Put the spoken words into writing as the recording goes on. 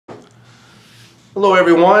Hello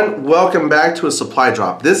everyone, welcome back to a supply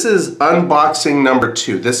drop. This is unboxing number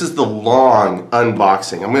 2. This is the long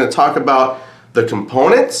unboxing. I'm going to talk about the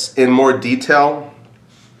components in more detail.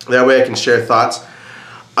 That way I can share thoughts.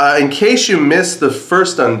 In case you missed the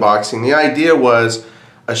first unboxing, the idea was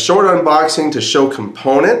a short unboxing to show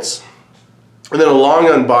components and then a long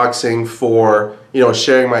unboxing for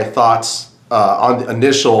sharing my thoughts on the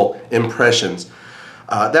initial impressions.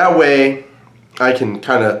 That way I can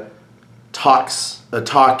kind of talk,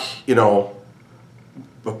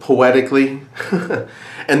 poetically.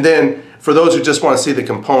 And then for those who just want to see the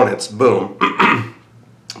components, boom,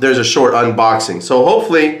 there's a short unboxing. So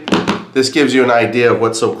hopefully this gives you an idea of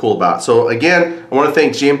what's so cool about it. So again, I want to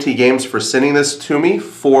thank GMT Games for sending this to me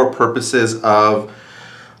for purposes of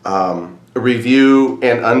a review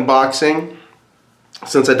and unboxing.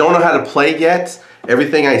 Since I don't know how to play yet,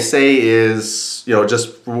 everything I say is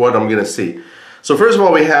just for what I'm going to see. So first of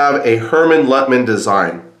all, we have a Herman Luttman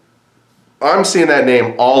design. I'm seeing that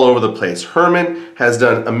name all over the place. Herman has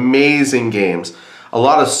done amazing games. A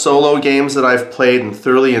lot of solo games that I've played and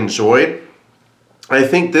thoroughly enjoyed. I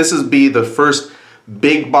think this is the first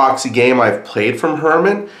big box game I've played from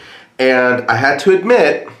Herman. And I had to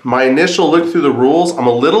admit, my initial look through the rules, I'm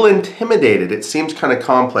a little intimidated. It seems kind of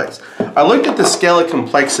complex. I looked at the scale of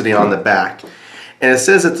complexity on the back, and it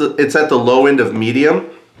says it's at the low end of medium.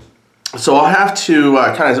 So I'll have to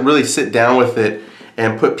kind of really sit down with it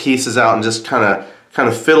and put pieces out and just kind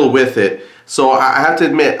of fiddle with it. So I have to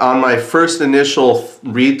admit, on my first initial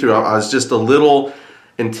read-through, I was just a little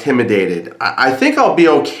intimidated. I think I'll be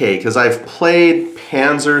okay because I've played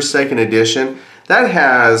Panzer 2nd Edition. That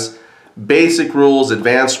has basic rules,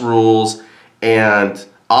 advanced rules, and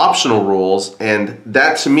optional rules, and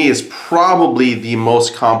that to me is probably the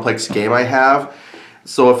most complex game I have.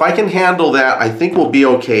 So if I can handle that, I think we'll be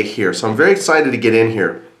okay here. So I'm very excited to get in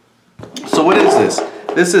here. So what is this?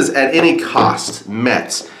 This is At Any Cost,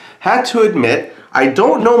 Metz. Had to admit, I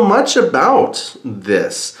don't know much about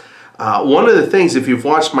this. One of the things, if you've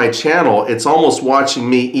watched my channel, it's almost watching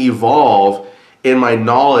me evolve in my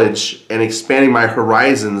knowledge and expanding my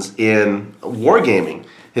horizons in wargaming,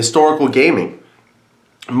 historical gaming.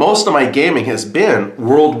 Most of my gaming has been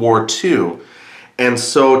World War II. And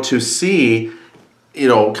so to see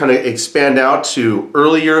kind of expand out to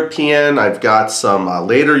early European. I've got some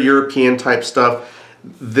later European type stuff.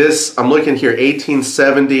 This, I'm looking here,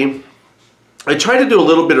 1870. I tried to do a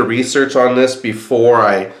little bit of research on this before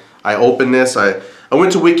I opened this. I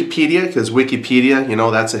went to Wikipedia, because Wikipedia,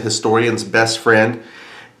 that's a historian's best friend.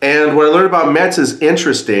 And what I learned about Metz is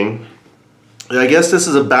interesting. I guess this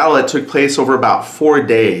is a battle that took place over about 4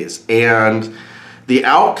 days. And the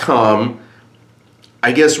outcome,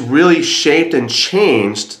 I guess, really shaped and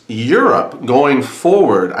changed Europe going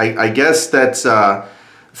forward. I guess that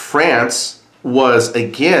France was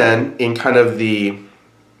again in kind of the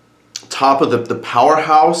top of the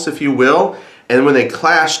powerhouse, if you will, and when they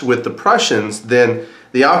clashed with the Prussians, then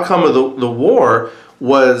the outcome of the war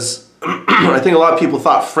was, I think a lot of people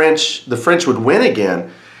thought the French would win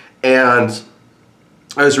again. And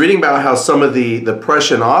I was reading about how some of the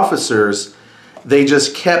Prussian officers, they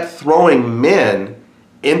just kept throwing men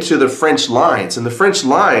into the French lines, and the French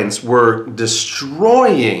lines were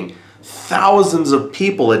destroying thousands of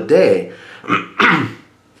people a day.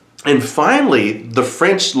 And finally the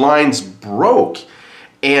French lines broke,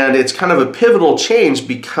 and it's kind of a pivotal change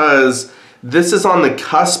because this is on the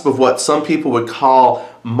cusp of what some people would call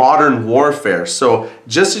modern warfare. So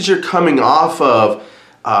just as you're coming off of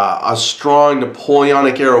a strong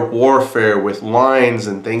Napoleonic era warfare with lines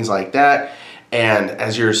and things like that, and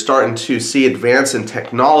as you're starting to see advance in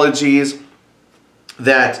technologies,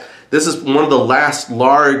 that this is one of the last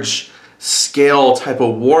large scale type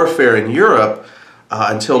of warfare in Europe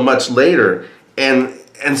until much later. And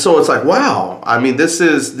so it's like, wow, I mean,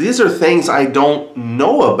 these are things I don't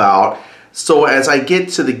know about. So as I get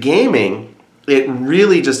to the gaming, it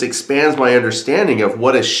really just expands my understanding of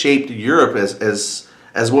what has shaped Europe as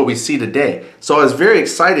what we see today. So I was very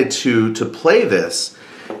excited to play this.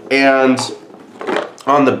 And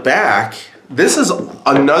on the back, this is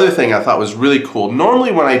another thing I thought was really cool.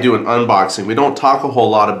 Normally when I do an unboxing, we don't talk a whole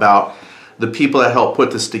lot about the people that help put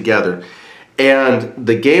this together. And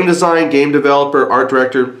the game design, game developer, art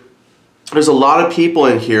director, there's a lot of people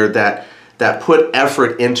in here that put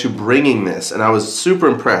effort into bringing this. And I was super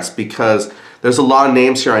impressed because there's a lot of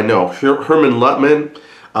names here I know. Herman Luttman,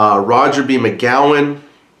 Roger B. McGowan.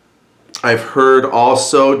 I've heard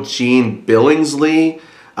also Gene Billingsley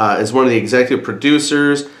is one of the executive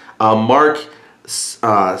producers. Mark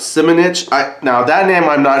Simonich. Now that name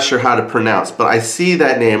I'm not sure how to pronounce, but I see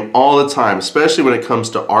that name all the time, especially when it comes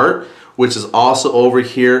to art, which is also over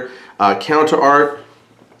here. Counter art,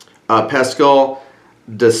 Pascal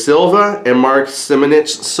Da Silva and Mark Simonich.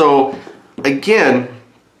 So again,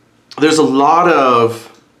 there's a lot of,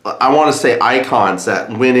 I want to say, icons that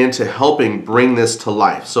went into helping bring this to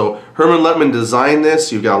life. So Herman Lettman designed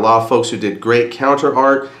this. You've got a lot of folks who did great counter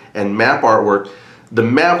art and map artwork. The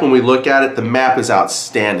map, when we look at it, the map is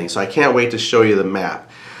outstanding. So I can't wait to show you the map.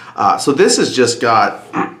 So this has just got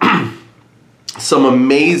some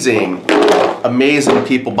amazing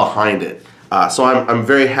people behind it. So I'm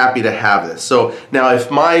very happy to have this. So now if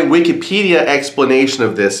my Wikipedia explanation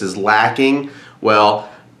of this is lacking, well,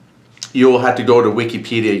 you'll have to go to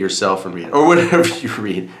Wikipedia yourself and read it, or whatever you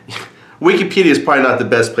read. Wikipedia is probably not the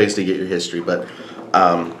best place to get your history, but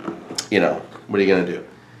you know, what are you gonna do?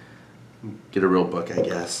 Get a real book, I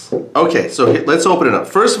guess. Okay, so let's open it up.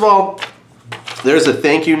 First of all, there's a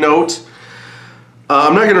thank you note.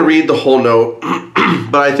 I'm not gonna read the whole note,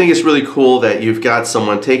 but I think it's really cool that you've got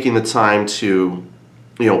someone taking the time to,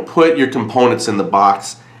 you know, put your components in the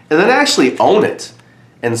box and then actually own it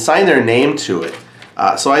and sign their name to it.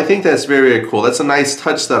 So I think that's very, very cool. That's a nice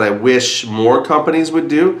touch that I wish more companies would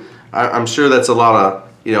do. I'm sure that's a lot of,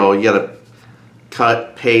 you know, you gotta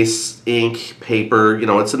cut, paste, ink, paper, you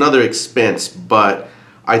know, it's another expense, but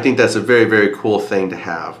I think that's a very, very cool thing to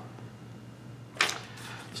have.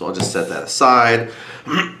 So I'll just set that aside.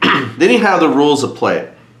 Then you have the rules of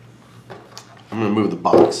play. I'm gonna move the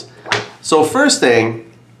box. So first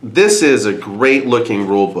thing, this is a great looking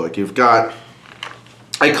rule book. You've got,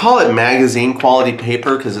 I call it magazine quality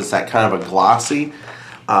paper because it's that kind of a glossy,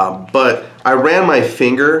 but I ran my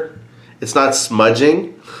finger. It's not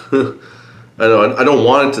smudging. I don't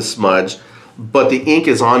want it to smudge, but the ink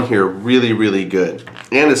is on here really, really good.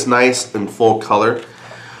 And it's nice and full color.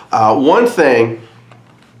 One thing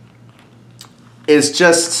is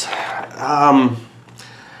just,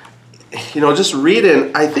 you know, just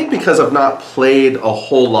reading, I think because I've not played a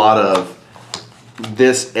whole lot of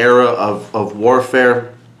this era of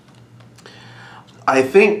warfare, I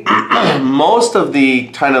think most of the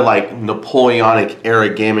kind of like Napoleonic era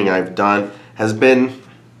gaming I've done has been,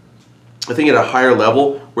 I think, at a higher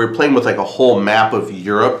level where you're playing with like a whole map of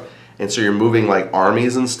Europe, and so you're moving like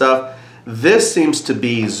armies and stuff. This seems to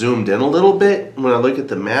be zoomed in a little bit when I look at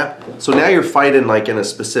the map. So now you're fighting like in a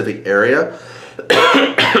specific area.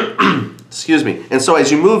 Excuse me. And so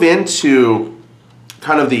as you move into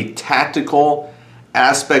kind of the tactical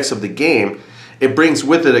aspects of the game, it brings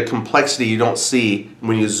with it a complexity you don't see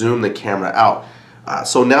when you zoom the camera out.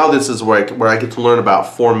 So now this is where I get to learn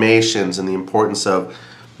about formations and the importance of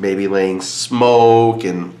maybe laying smoke,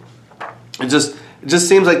 and it just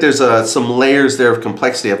seems like there's some layers there of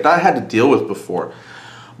complexity I've not had to deal with before.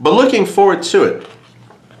 But looking forward to it.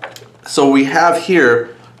 So we have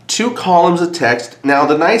here 2 columns of text. Now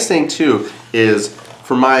the nice thing too is,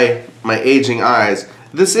 for my aging eyes,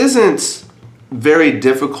 this isn't very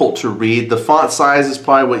difficult to read. The font size is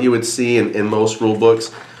probably what you would see in most rule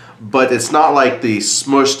books, but it's not like the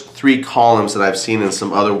smushed 3 columns that I've seen in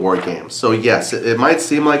some other war games. So yes, it might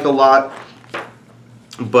seem like a lot,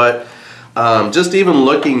 but just even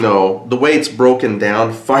looking though, the way it's broken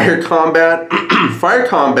down, fire combat, fire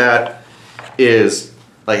combat is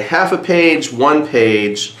like half a page, 1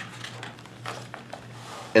 page,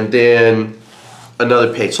 and then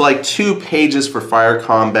another page. So like 2 pages for fire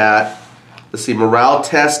combat. Let's see, morale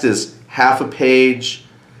test is half a page,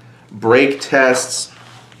 break tests.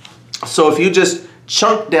 So if you just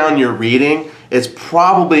chunk down your reading, it's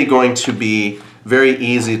probably going to be very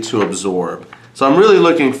easy to absorb. So I'm really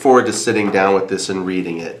looking forward to sitting down with this and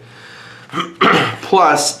reading it.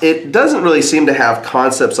 Plus, it doesn't really seem to have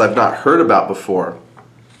concepts I've not heard about before.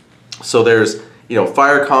 So there's, you know,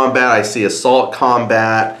 fire combat, I see assault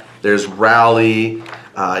combat, there's rally, you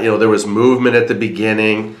know, there was movement at the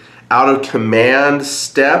beginning, out of command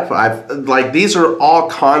step. Like these are all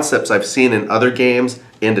concepts I've seen in other games.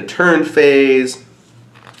 Into turn phase.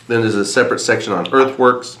 Then there's a separate section on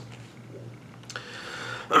earthworks.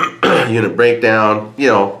 Unit breakdown, you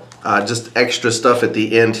know, just extra stuff at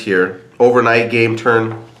the end here. Overnight game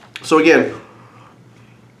turn. So again,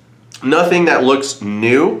 nothing that looks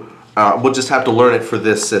new. We'll just have to learn it for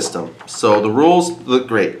this system. So the rules look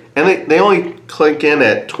great. And they only click in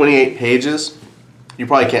at 28 pages. You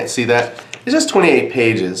probably can't see that. It's just 28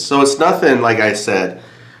 pages. So it's nothing, like I said,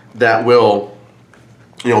 that will,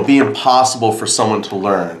 you know, be impossible for someone to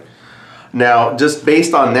learn. Now, just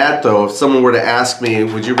based on that though, if someone were to ask me,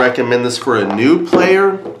 would you recommend this for a new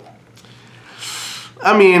player?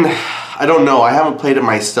 I mean, I don't know. I haven't played it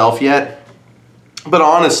myself yet. But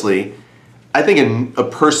honestly, I think a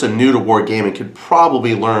person new to wargaming could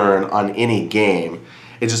probably learn on any game.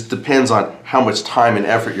 It just depends on how much time and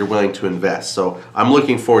effort you're willing to invest. So I'm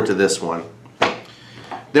looking forward to this one.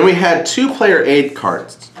 Then we had 2-player aid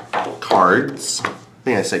cards. I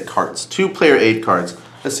think I said cards. 2-player aid cards.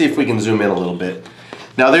 Let's see if we can zoom in a little bit.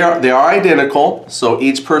 Now they are identical, so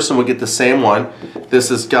each person will get the same one. This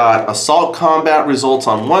has got assault combat results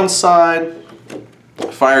on one side,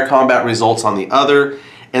 fire combat results on the other,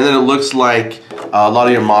 and then it looks like a lot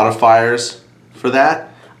of your modifiers for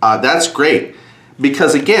that. That's great,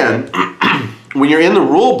 because again, when you're in the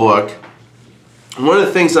rule book, one of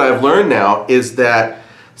the things that I've learned now is that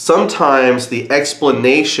sometimes the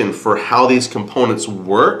explanation for how these components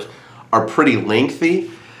work are pretty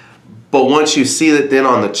lengthy, but once you see it then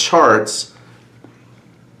on the charts,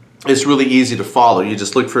 it's really easy to follow. You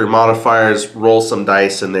just look for your modifiers, roll some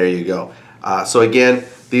dice, and there you go. So again,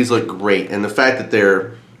 these look great, and the fact that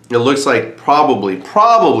it looks like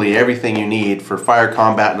probably everything you need for fire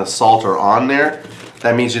combat and assault are on there.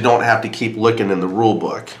 That means you don't have to keep looking in the rule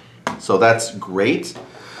book. So that's great.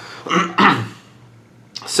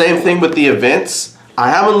 Same thing with the events. I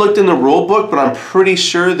haven't looked in the rule book, but I'm pretty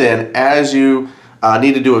sure then as you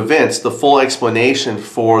need to do events, the full explanation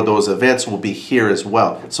for those events will be here as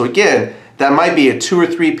well. So again, that might be a 2 or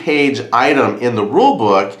 3 page item in the rule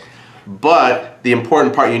book, but the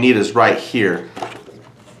important part you need is right here.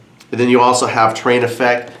 And then you also have terrain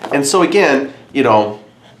effect. And so again, you know,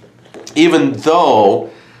 even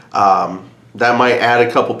though that might add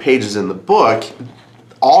a couple pages in the book,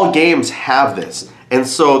 all games have this. And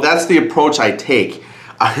so that's the approach I take.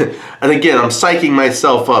 And again, I'm psyching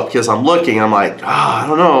myself up because I'm looking, I'm like, I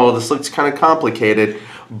don't know, this looks kind of complicated,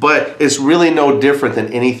 but it's really no different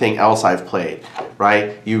than anything else I've played,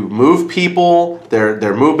 right? You move people,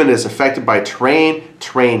 their movement is affected by terrain.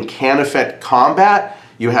 Terrain can affect combat.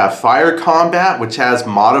 You have fire combat, which has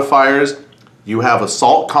modifiers. You have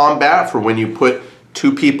assault combat for when you put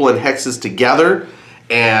 2 people in hexes together,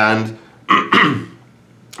 and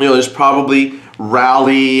you know, there's probably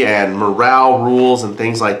rally and morale rules and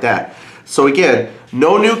things like that. So again,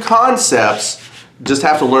 no new concepts, just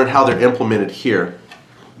have to learn how they're implemented here.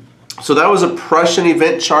 So that was a Prussian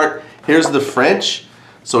event chart. Here's the French.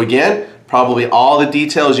 So again, probably all the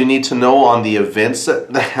details you need to know on the events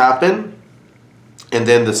that happen, and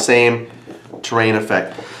then the same terrain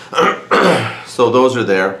effect. So those are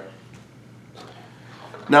there.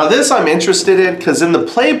 Now this I'm interested in because in the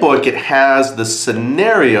playbook it has the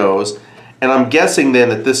scenarios, and I'm guessing then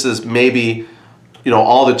that this is maybe, you know,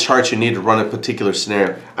 all the charts you need to run a particular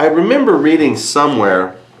scenario. I remember reading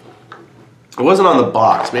somewhere, it wasn't on the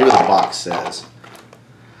box, maybe the box says.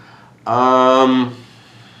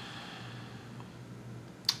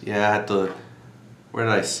 Yeah, where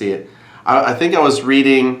did I see it? I think I was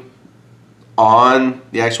reading on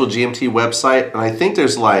the actual GMT website, and I think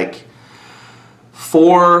there's like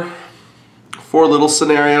four little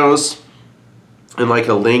scenarios and like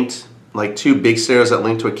a linked, like 2 big scenarios that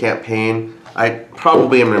link to a campaign. I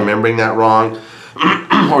probably am remembering that wrong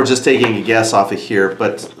or just taking a guess off of here,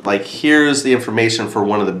 but like here's the information for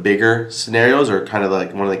one of the bigger scenarios, or kind of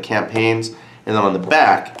like one of the campaigns, and then on the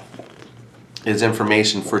back is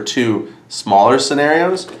information for 2 smaller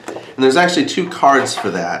scenarios. And there's actually 2 cards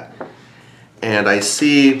for that. And I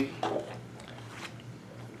see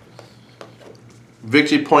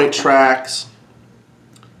victory point tracks,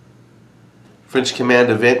 French command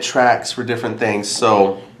event tracks for different things.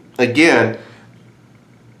 So again,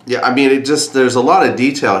 yeah, I mean, there's a lot of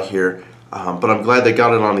detail here, but I'm glad they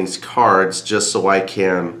got it on these cards just so I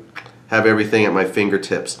can have everything at my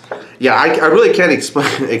fingertips. Yeah, I really can't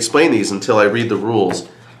explain these until I read the rules,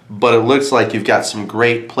 but it looks like you've got some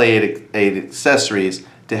great play aid accessories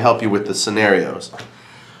to help you with the scenarios.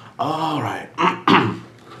 All right.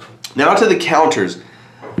 Now to the counters.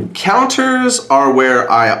 Counters are where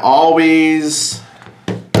I always,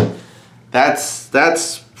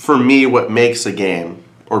 that's for me what makes a game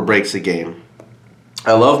or breaks a game.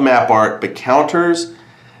 I love map art, but counters,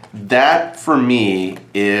 that for me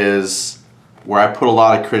is where I put a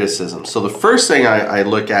lot of criticism. So the first thing I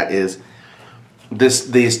look at is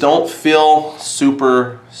these don't feel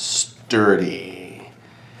super sturdy.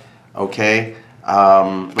 Okay,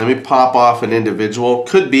 let me pop off an individual.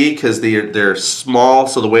 Could be because they're small,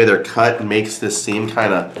 so the way they're cut makes this seem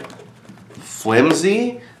kind of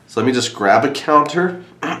flimsy. So let me just grab a counter.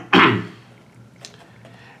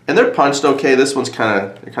 And they're punched okay. This one's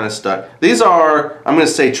they're kind of stuck. These are, I'm going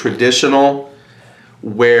to say, traditional,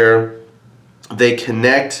 where they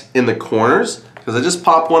connect in the corners, because I just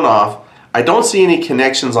popped one off. I don't see any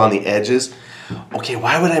connections on the edges. Okay,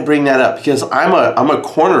 why would I bring that up? Because I'm a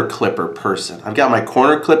corner clipper person. I've got my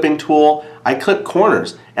corner clipping tool. I clip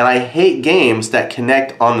corners, and I hate games that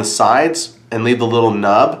connect on the sides and leave the little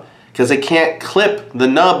nub, because I can't clip the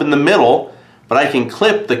nub in the middle, but I can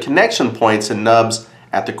clip the connection points and nubs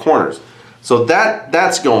at the corners. So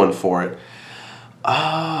that's going for it.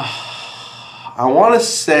 I want to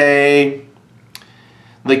say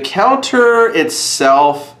the counter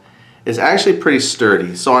itself is actually pretty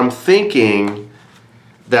sturdy. So I'm thinking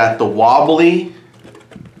that the wobbly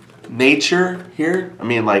nature here, I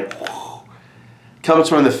mean, like, comes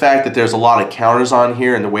from the fact that there's a lot of counters on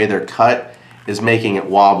here, and the way they're cut is making it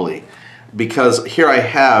wobbly. Because here I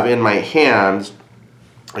have in my hands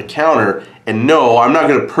a counter, and no, I'm not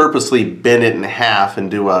going to purposely bend it in half and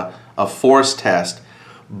do a force test,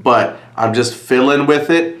 but I'm just fiddling with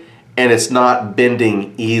it, and it's not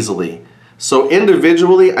bending easily. So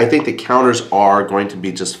individually, I think the counters are going to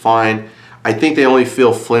be just fine. I think they only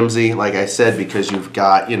feel flimsy, like I said, because you've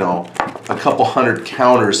got, you know, a couple hundred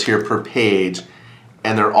counters here per page,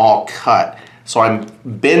 and they're all cut. So I'm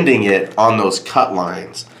bending it on those cut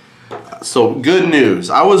lines. So good news.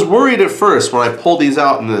 I was worried at first when I pulled these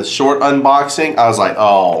out in the short unboxing. I was like,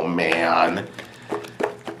 oh man.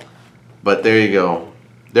 But there you go.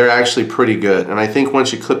 They're actually pretty good. And I think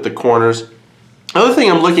once you clip the corners, another thing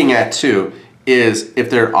I'm looking at too is if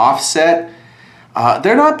they're offset,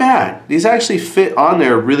 they're not bad. These actually fit on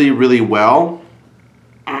there really, really well.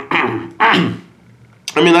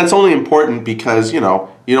 I mean, that's only important because, you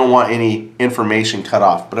know, you don't want any information cut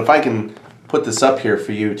off. But if I can put this up here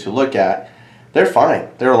for you to look at, they're fine.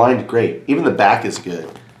 They're aligned great. Even the back is good.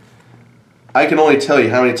 I can only tell you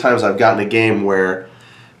how many times I've gotten a game where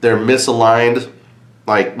they're misaligned,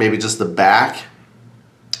 like maybe just the back.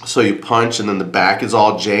 So you punch and then the back is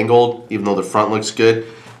all jangled, even though the front looks good.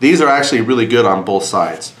 These are actually really good on both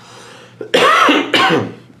sides.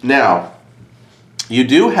 Now, you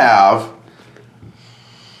do have,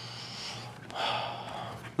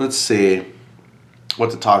 let's see what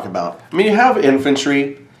to talk about. I mean, you have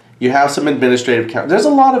infantry, you have some administrative counters. There's a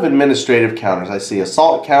lot of administrative counters. I see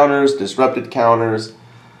assault counters, disrupted counters,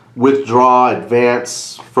 withdraw,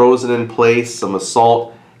 advance, frozen in place, some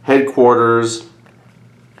assault, headquarters.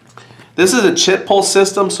 This is a chit pull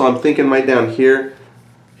system, so I'm thinking right down here.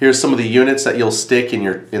 Here's some of the units that you'll stick in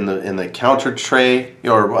your in the counter tray,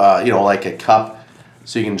 or you know, like a cup,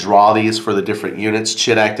 so you can draw these for the different units,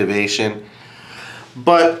 chit activation.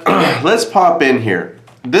 But let's pop in here.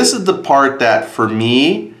 This is the part that for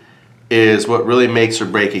me is what really makes or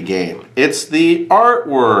break a game. It's the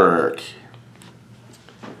artwork.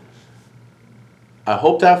 I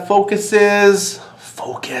hope that focuses.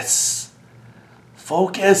 Focus.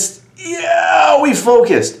 Focus. Yeah, we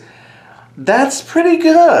focused. That's pretty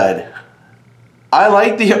good. I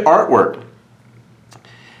like the artwork.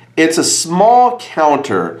 It's a small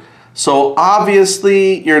counter, so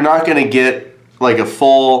obviously you're not going to get like a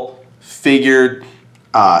full figured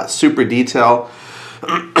super detail,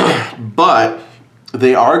 but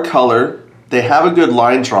they are color. They have a good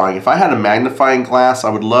line drawing. If I had a magnifying glass, I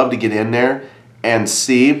would love to get in there and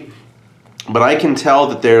see, but I can tell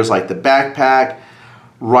that there's like the backpack,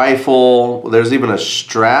 rifle, there's even a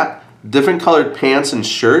strap, different colored pants and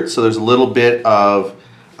shirts, so there's a little bit of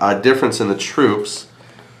difference in the troops.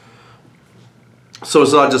 So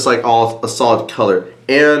it's not just like all a solid color.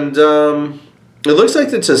 And it looks like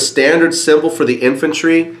it's a standard symbol for the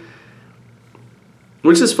infantry,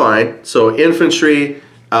 which is fine. So infantry,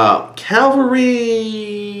 cavalry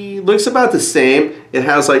looks about the same. It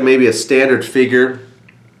has like maybe a standard figure.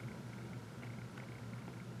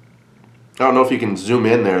 I don't know if you can zoom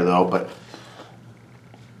in there though, but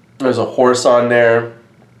there's a horse on there.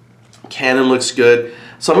 Cannon looks good.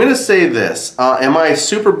 So I'm going to say this. Am I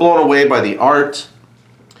super blown away by the art?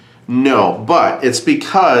 No, but it's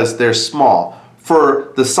because they're small.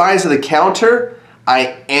 For the size of the counter,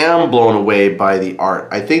 I am blown away by the art.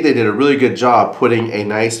 I think they did a really good job putting a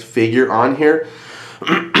nice figure on here.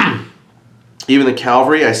 Even the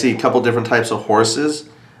cavalry, I see a couple different types of horses.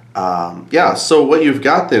 Yeah, so what you've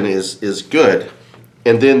got then is good.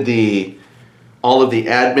 And then all of the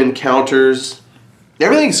admin counters,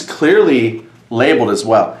 everything's clearly labeled as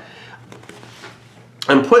well.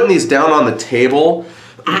 I'm putting these down on the table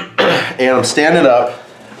and I'm standing up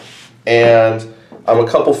and I'm a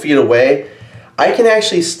couple feet away. I can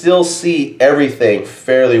actually still see everything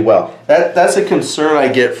fairly well. That's a concern I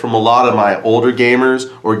get from a lot of my older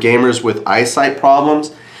gamers or gamers with eyesight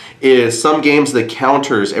problems, is some games, the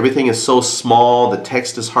counters, everything is so small, the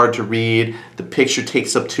text is hard to read, the picture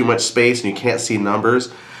takes up too much space and you can't see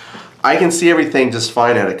numbers. I can see everything just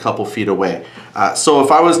fine at a couple feet away. So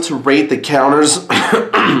if I was to rate the counters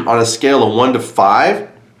on a scale of 1 to 5,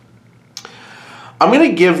 I'm going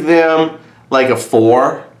to give them like a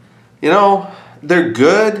 4. You know, they're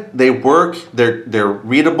good, they work, they're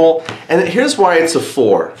readable. And here's why it's a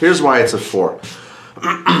 4. Here's why it's a 4.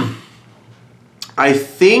 I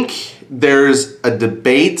think there's a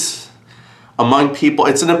debate among people.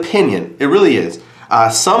 It's an opinion. It really is.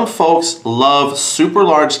 Some folks love super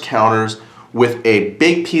large counters with a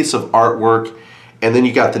big piece of artwork, and then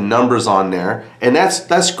you got the numbers on there, and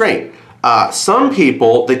that's great. Some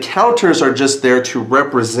people, the counters are just there to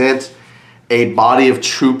represent a body of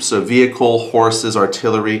troops, a vehicle, horses,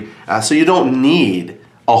 artillery. So you don't need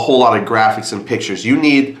a whole lot of graphics and pictures. You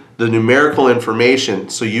need the numerical information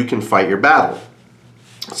so you can fight your battle.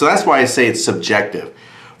 So that's why I say it's subjective.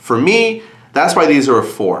 For me, that's why these are a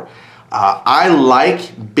 4. I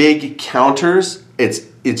like big counters. It's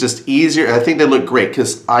just easier. I think they look great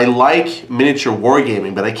because I like miniature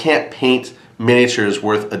wargaming, but I can't paint miniatures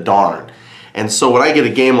worth a darn. And so when I get a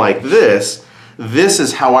game like this, this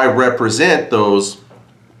is how I represent those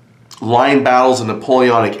line battles and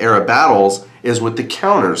Napoleonic era battles, is with the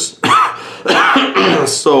counters.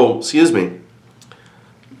 So, excuse me.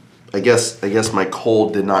 I guess my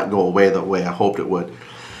cold did not go away the way I hoped it would.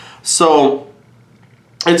 So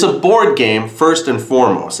it's a board game first and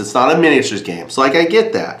foremost. It's not a miniatures game. So like I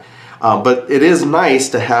get that. But it is nice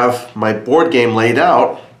to have my board game laid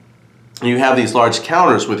out. You have these large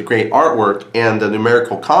counters with great artwork and the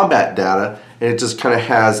numerical combat data, and it just kind of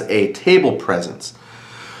has a table presence.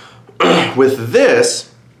 With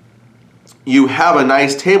this, you have a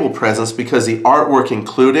nice table presence because the artwork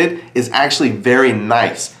included is actually very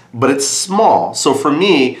nice, but it's small. So for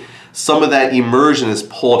me, some of that immersion is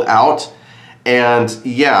pulled out, and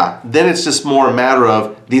yeah, then it's just more a matter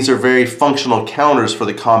of these are very functional counters for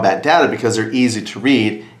the combat data because they're easy to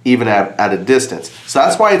read even at a distance. So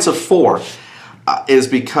that's why it's a 4, is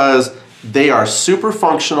because they are super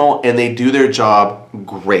functional and they do their job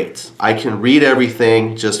great. I can read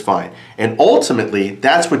everything just fine. And ultimately,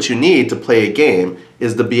 that's what you need to play a game,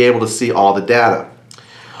 is to be able to see all the data.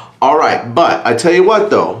 All right, but I tell you what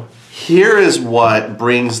though, here is what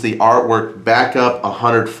brings the artwork back up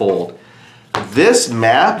 100-fold. This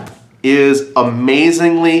map is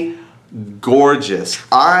amazingly gorgeous.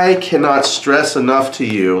 I cannot stress enough to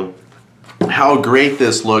you how great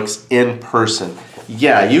this looks in person.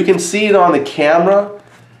 Yeah, you can see it on the camera,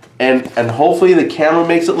 and hopefully the camera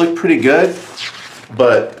makes it look pretty good,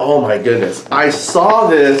 but oh my goodness. I saw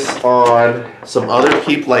this on some other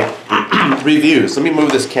people, like reviews. Let me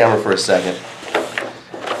move this camera for a second.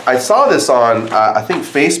 I saw this on, I think,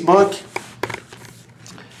 Facebook.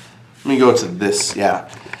 Let me go to this, yeah.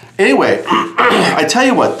 Anyway, I tell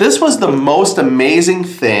you what, this was the most amazing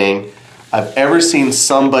thing I've ever seen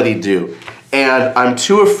somebody do. And I'm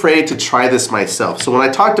too afraid to try this myself. So when I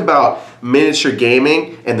talked about miniature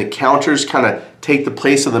gaming and the counters kind of take the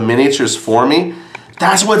place of the miniatures for me,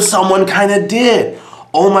 that's what someone kind of did.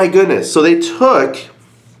 Oh my goodness. So they took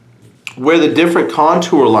where the different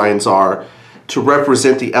contour lines are to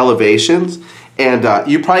represent the elevations. And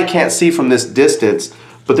you probably can't see from this distance,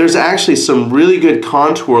 but there's actually some really good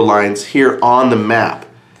contour lines here on the map.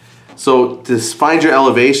 So to find your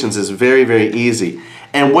elevations is very, very easy.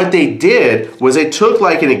 And what they did was they took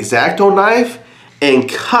like an X-Acto knife and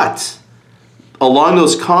cut along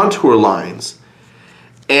those contour lines.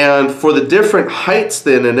 And for the different heights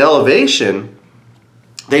then and elevation,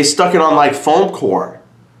 they stuck it on like foam core.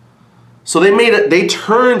 So they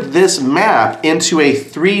turned this map into a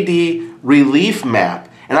 3D relief map.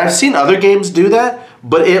 And I've seen other games do that,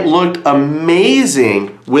 but it looked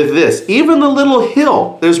amazing with this. Even the little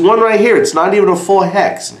hill, there's one right here, it's not even a full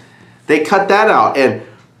hex. They cut that out and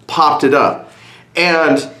popped it up.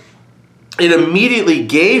 And it immediately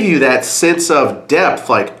gave you that sense of depth,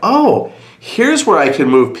 like, oh, here's where I can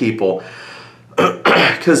move people.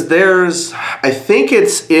 Because there's, I think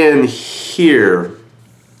it's in here.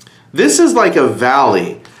 This is like a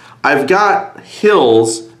valley. I've got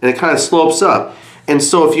hills and it kind of slopes up. And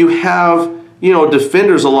so if you have, you know,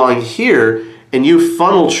 defenders along here and you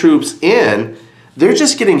funnel troops in, they're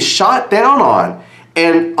just getting shot down on.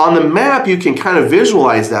 And on the map, you can kind of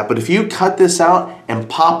visualize that. But if you cut this out and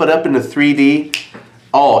pop it up into 3D,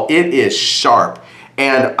 oh, it is sharp.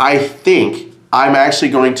 And I think I'm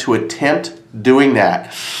actually going to attempt doing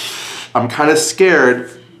that. I'm kind of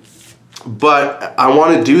scared, but I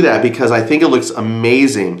want to do that because I think it looks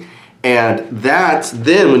amazing. And that's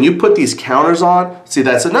then when you put these counters on, see,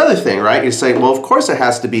 that's another thing, right? You're saying, well, of course it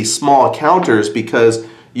has to be small counters because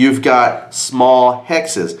you've got small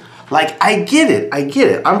hexes. Like, I get it.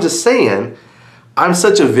 I'm just saying, I'm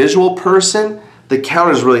such a visual person, the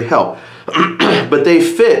counters really help. But they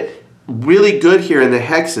fit really good here in the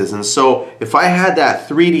hexes. And so if I had that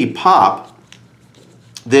 3D pop,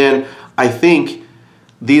 then I think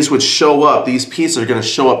these would show up. These pieces are going to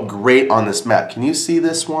show up great on this map. Can you see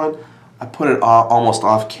this one? I put it almost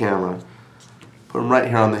off camera. Put them right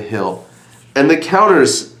here on the hill. And the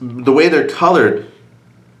counters, the way they're colored,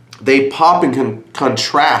 they pop and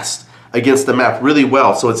contrast against the map really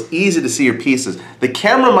well, so it's easy to see your pieces. The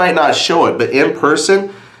camera might not show it, but in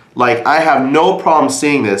person, like, I have no problem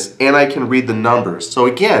seeing this, and I can read the numbers. So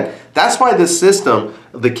again, that's why this system,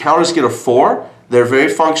 the counters get a 4. They're very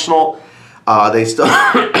functional. They still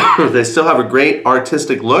they still have a great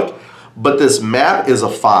artistic look, but this map is a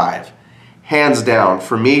 5. Hands down,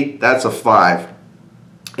 for me, that's a 5.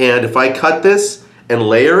 And if I cut this and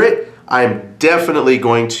layer it, I'm definitely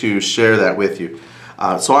going to share that with you.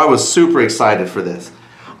 So I was super excited for this.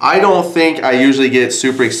 I don't think I usually get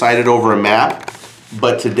super excited over a map,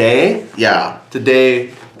 but today, yeah,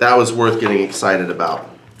 today that was worth getting excited about.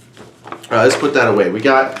 Let's put that away. We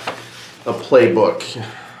got a playbook.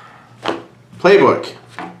 Playbook.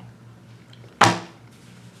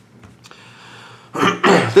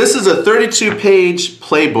 This is a 32-page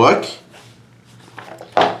playbook.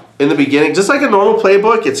 In the beginning, just like a normal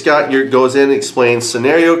playbook, it's got your goes in and explains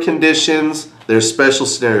scenario conditions, there's special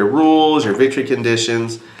scenario rules, your victory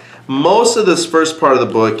conditions. Most of this first part of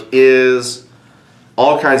the book is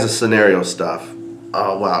all kinds of scenario stuff.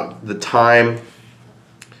 Oh wow, the time.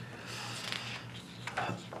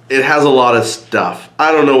 It has a lot of stuff.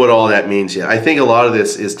 I don't know what all that means yet. I think a lot of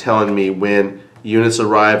this is telling me when units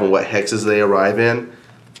arrive and what hexes they arrive in.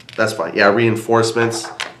 That's fine. Yeah, reinforcements.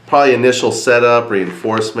 Probably initial setup,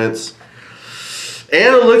 reinforcements.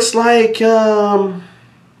 And it looks like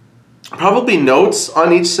probably notes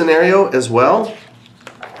on each scenario as well.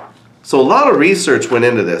 So a lot of research went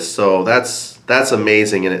into this, so that's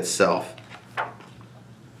amazing in itself.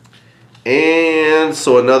 And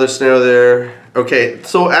so another scenario there. Okay,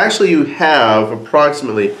 so actually you have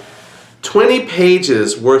approximately 20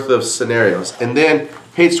 pages worth of scenarios, and then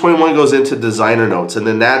page 21 goes into designer notes, and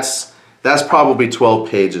then that's probably 12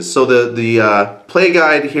 pages. So the play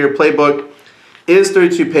guide here, playbook, is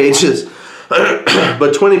 32 pages,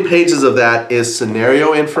 but 20 pages of that is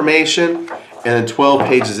scenario information, and then 12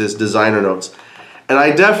 pages is designer notes. And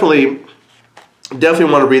I definitely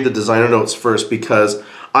want to read the designer notes first, because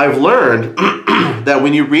I've learned that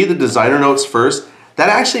when you read the designer notes first, that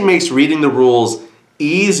actually makes reading the rules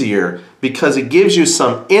easier, because it gives you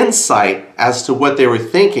some insight as to what they were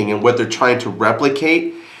thinking and what they're trying to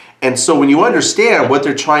replicate. And so when you understand what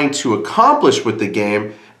they're trying to accomplish with the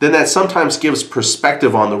game, then that sometimes gives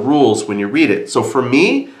perspective on the rules when you read it. So for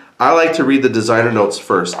me, I like to read the designer notes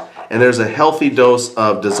first, and there's a healthy dose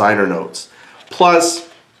of designer notes. Plus,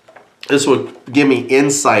 this will give me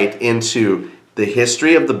insight into the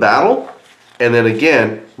history of the battle, and then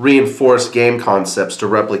again, reinforce game concepts to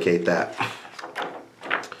replicate that.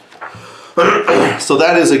 So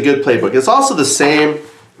that is a good playbook. It's also the same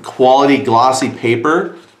quality glossy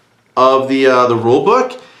paper of the rule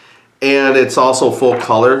book, and it's also full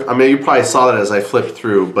color. I mean, you probably saw that as I flipped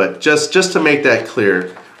through, but just to make that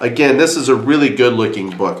clear, again, this is a really good looking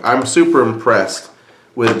book. I'm super impressed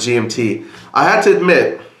with GMT. I have to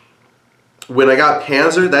admit, when I got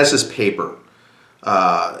Panzer, that's just paper.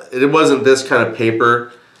 It wasn't this kind of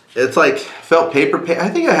paper. It's like felt paper. I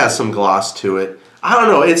think it has some gloss to it. I don't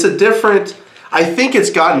know. It's a different. I think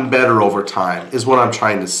it's gotten better over time, is what I'm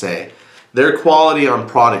trying to say. Their quality on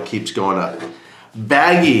product keeps going up.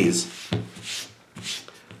 Baggies.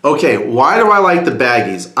 Okay, why do I like the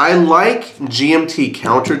baggies? I like GMT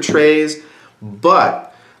counter trays,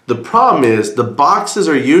 but the problem is the boxes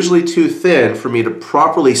are usually too thin for me to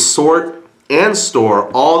properly sort and store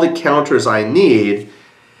all the counters I need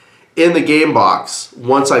in the game box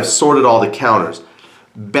once I've sorted all the counters.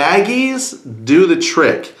 Baggies do the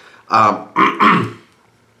trick.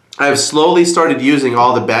 I've slowly started using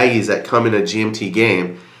all the baggies that come in a GMT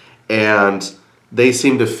game, and they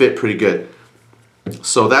seem to fit pretty good.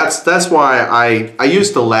 So that's why I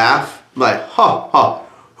used to laugh, like,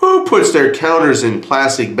 who puts their counters in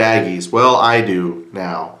plastic baggies? Well, I do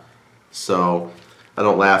now, so I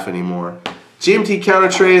don't laugh anymore. GMT counter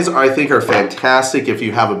trays, I think, are fantastic if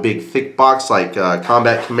you have a big thick box like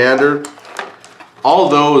Combat Commander. All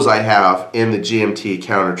those I have in the GMT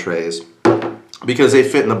counter trays because they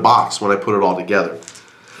fit in the box when I put it all together.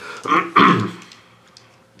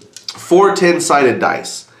 4 10-sided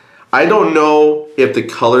dice. I don't know if the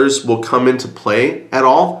colors will come into play at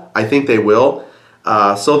all. I think they will.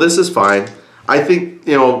 So this is fine. I think,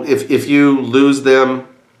 you know, if you lose them,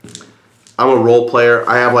 I'm a role player.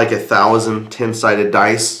 I have like 1,000 10-sided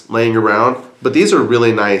dice laying around, but these are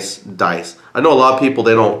really nice dice. I know a lot of people,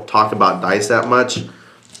 they don't talk about dice that much,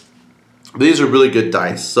 but these are really good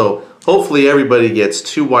dice. So hopefully everybody gets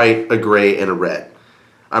 2 white, a gray, and a red.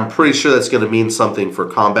 I'm pretty sure that's going to mean something for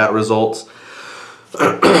combat results.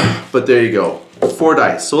 But there you go, 4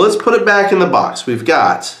 dice. So let's put it back in the box. We've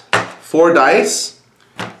got 4 dice,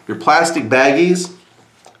 your plastic baggies,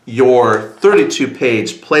 your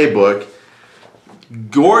 32-page playbook,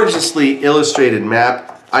 gorgeously illustrated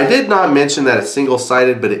map. I did not mention that it's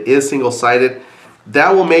single-sided, but it is single-sided.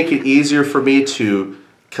 That will make it easier for me to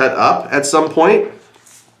cut up at some point.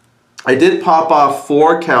 I did pop off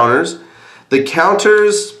 4 counters. The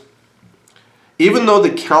counters, even though the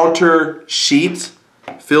counter sheet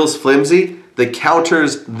feels flimsy, the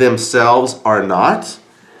counters themselves are not.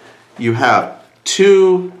 You have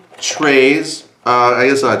 2 trays, I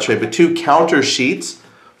guess not a tray, but 2 counter sheets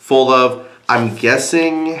full of, I'm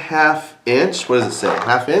guessing, 1/2 inch. What does it say?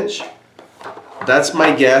 1/2 inch? That's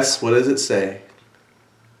my guess. What does it say?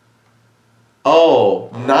 Oh,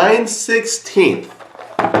 9/16.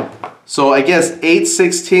 So I guess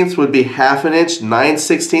 8/16 would be 1/2 inch.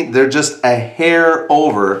 9/16, they're just a hair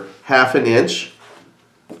over 1/2 inch.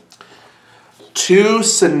 2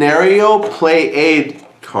 scenario play aid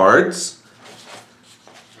cards.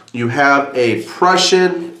 You have a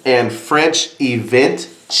Prussian and French event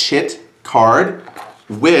chit card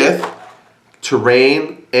with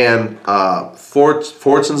terrain and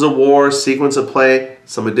fortunes of war, sequence of play,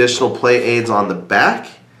 some additional play aids on the back.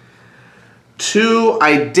 2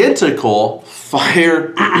 identical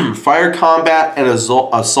fire combat and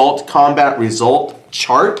assault combat result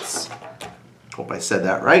charts. Hope I said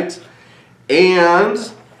that right. And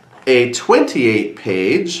a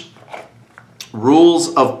 28-page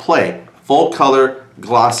rules of play, full color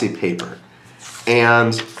glossy paper,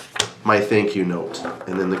 and my thank you note,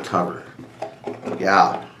 and then the cover.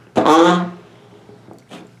 Yeah.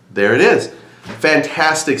 There it is.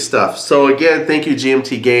 Fantastic stuff. So again, thank you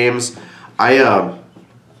GMT Games. I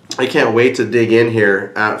can't wait to dig in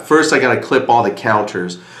here. First I gotta clip all the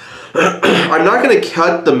counters. I'm not gonna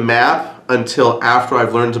cut the map until after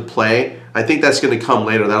I've learned to play. I think that's gonna come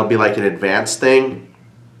later. That'll be like an advanced thing.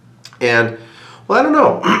 And well, I don't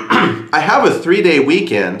know. I have a 3-day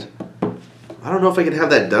weekend. I don't know if I can have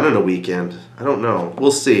that done in a weekend. I don't know.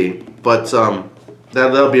 We'll see. But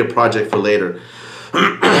that'll be a project for later.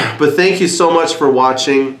 But thank you so much for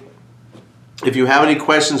watching. If you have any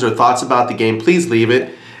questions or thoughts about the game, please leave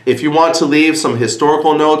it. If you want to leave some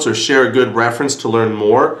historical notes or share a good reference to learn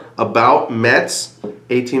more about Metz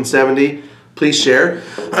 1870, please share.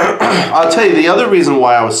 I'll tell you, the other reason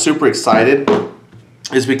why I was super excited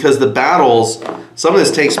is because the battles, some of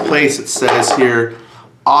this takes place, it says here,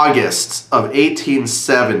 August of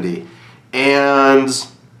 1870. And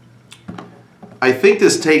I think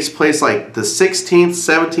this takes place like the 16th,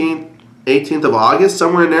 17th, 18th of August,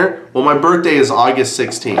 somewhere in there. Well, my birthday is August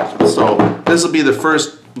 16th. So this will be the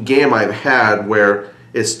first game I've had where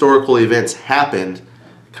historical events happened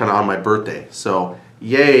kind of on my birthday. So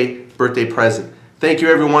yay, birthday present. Thank you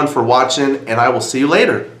everyone for watching, and I will see you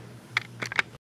later.